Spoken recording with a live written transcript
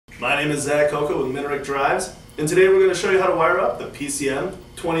My name is Zach Coco with Minarik Drives, and today we're going to show you how to wire up the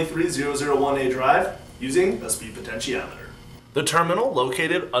PCM23001A drive using a speed potentiometer. The terminal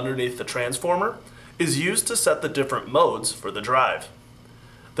located underneath the transformer is used to set the different modes for the drive.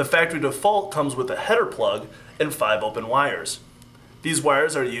 The factory default comes with a header plug and 5 open wires. These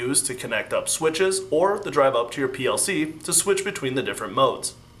wires are used to connect up switches or the drive up to your PLC to switch between the different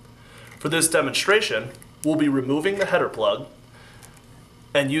modes. For this demonstration, we'll be removing the header plug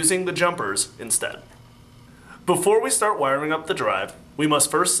and using the jumpers instead. Before we start wiring up the drive, we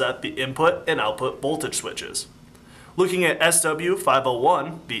must first set the input and output voltage switches. Looking at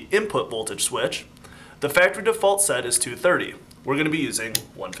SW501, the input voltage switch, the factory default set is 230. We're going to be using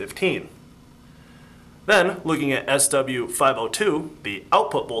 115. Then, looking at SW502, the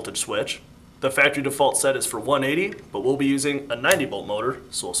output voltage switch, the factory default set is for 180, but we'll be using a 90 volt motor,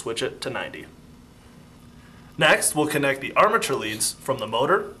 so we'll switch it to 90. Next, we'll connect the armature leads from the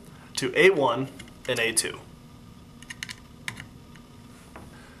motor to A1 and A2.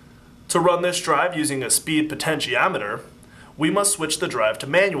 To run this drive using a speed potentiometer, we must switch the drive to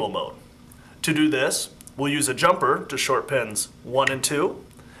manual mode. To do this, we'll use a jumper to short pins 1 and 2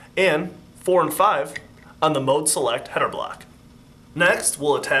 and 4 and 5 on the mode select header block. Next,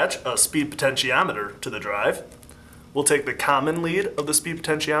 we'll attach a speed potentiometer to the drive. We'll take the common lead of the speed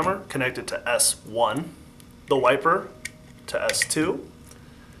potentiometer, connect it to S1, the wiper to S2,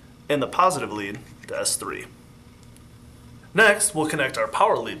 and the positive lead to S3. Next, we'll connect our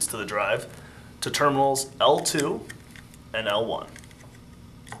power leads to the drive to terminals L2 and L1.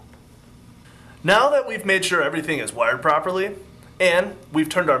 Now that we've made sure everything is wired properly, and we've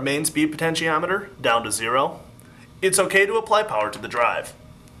turned our main speed potentiometer down to 0, it's okay to apply power to the drive.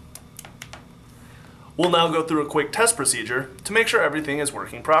 We'll now go through a quick test procedure to make sure everything is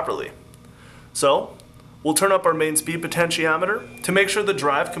working properly. So, we'll turn up our main speed potentiometer to make sure the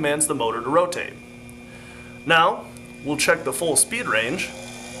drive commands the motor to rotate. Now, we'll check the full speed range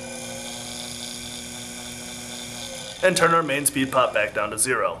and turn our main speed pot back down to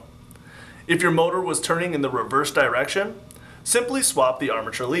 0. If your motor was turning in the reverse direction, simply swap the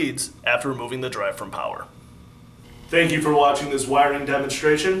armature leads after removing the drive from power. Thank you for watching this wiring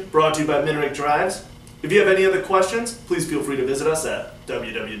demonstration brought to you by Minarik Drives. If you have any other questions, please feel free to visit us at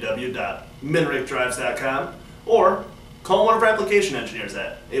www.minarikdrives.com or call one of our application engineers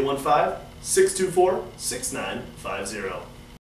at 815-624-6950.